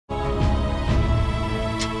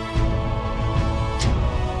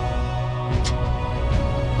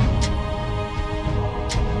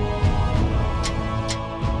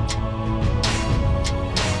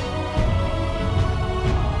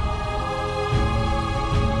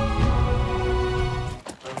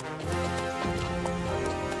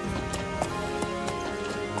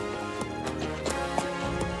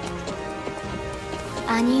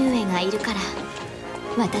兄上がいるから、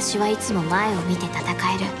私はいつも前を見て戦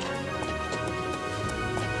える。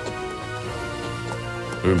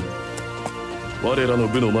我らの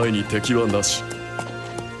部の前に敵はなし。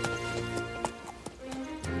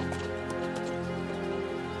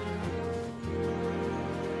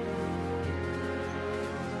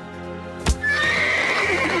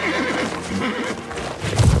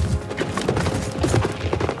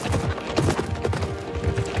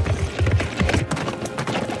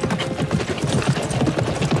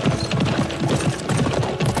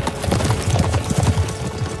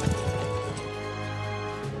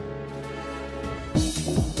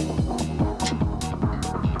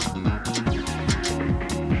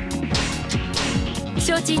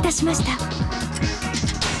承知いたしました。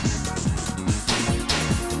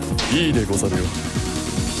いいでござるよ。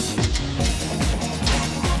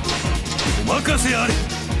お任せあれ。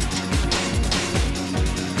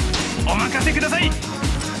お任せください。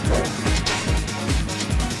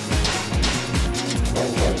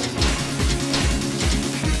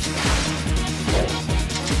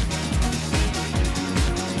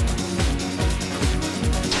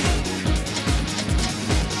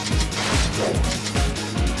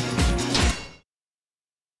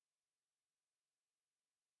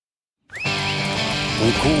こ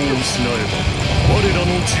こを失えば我らの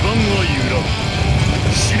地盤は揺らぐ。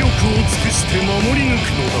視力を尽くして守り抜く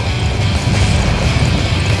のだ。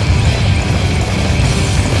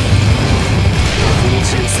この地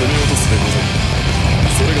を攻め落とすでござる。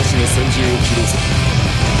それがしが先陣を切ろうぞ。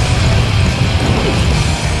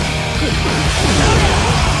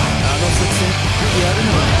あの作戦やるの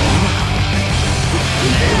は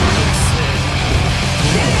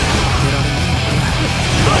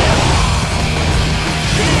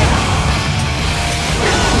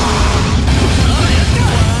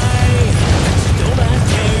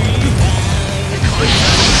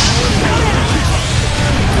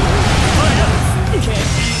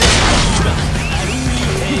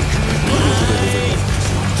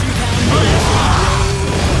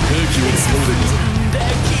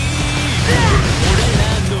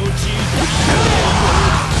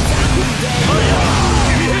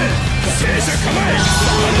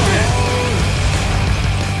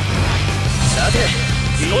さて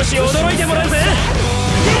少し驚いてもらうぜ。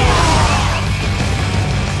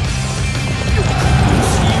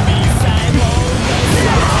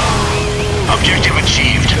Objective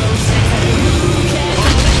achieved.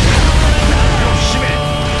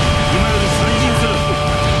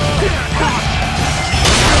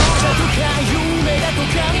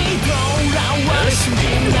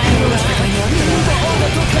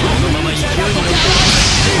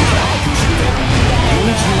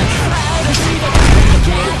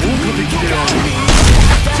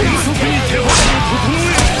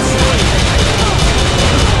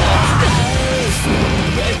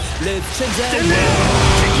 现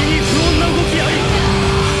在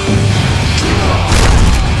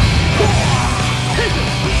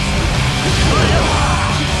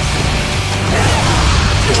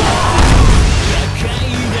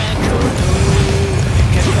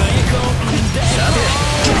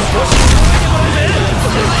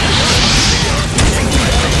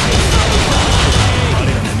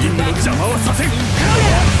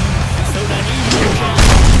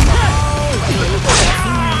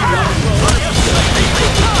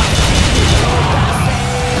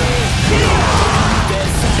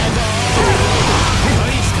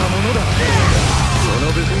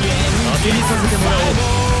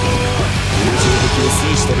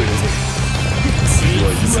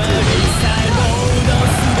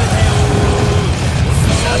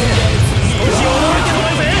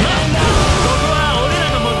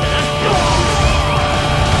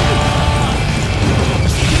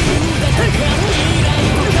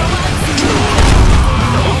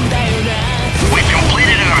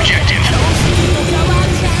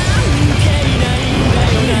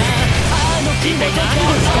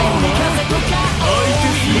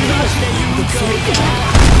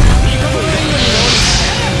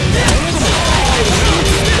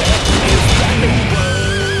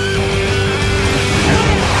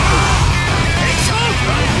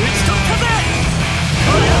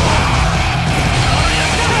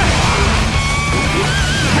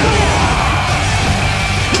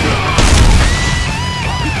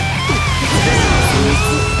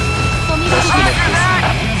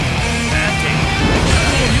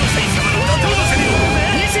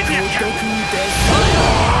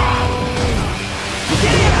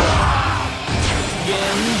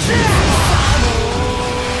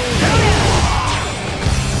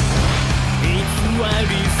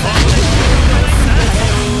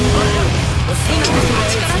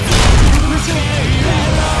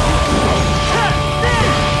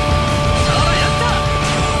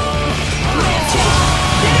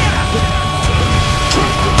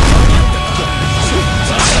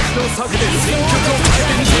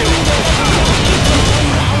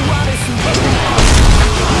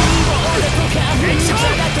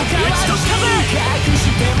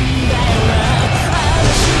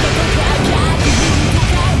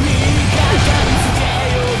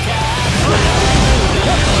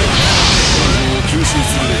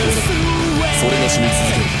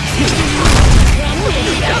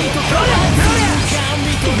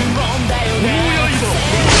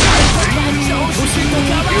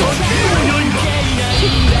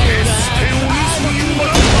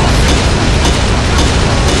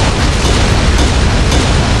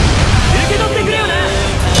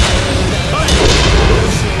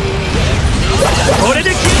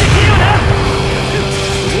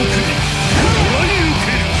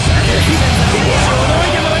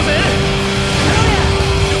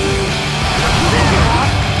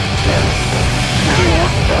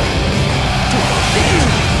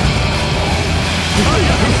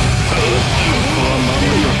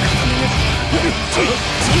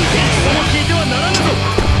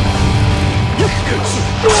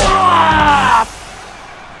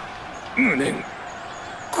無念、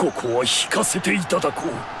ここは引かせていただこ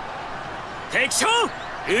う。敵将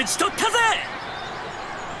討ち取ったぜ。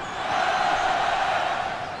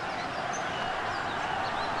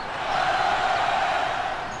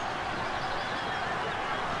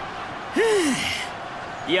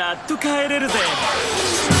やっと帰れるぜ。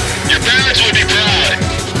Your parents would be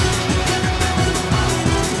proud.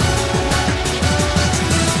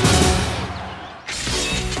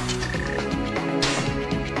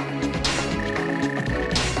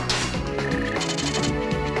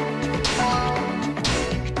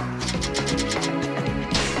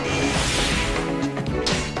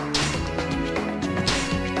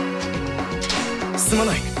 すま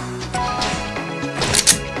ない。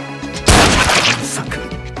探索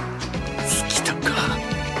尽きたか。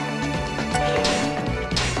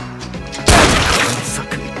探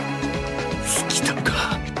索尽きたか。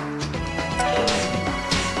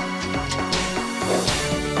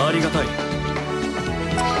ありがたい。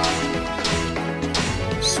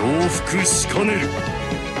承服しかねる。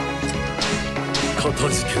かた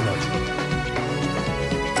じけない。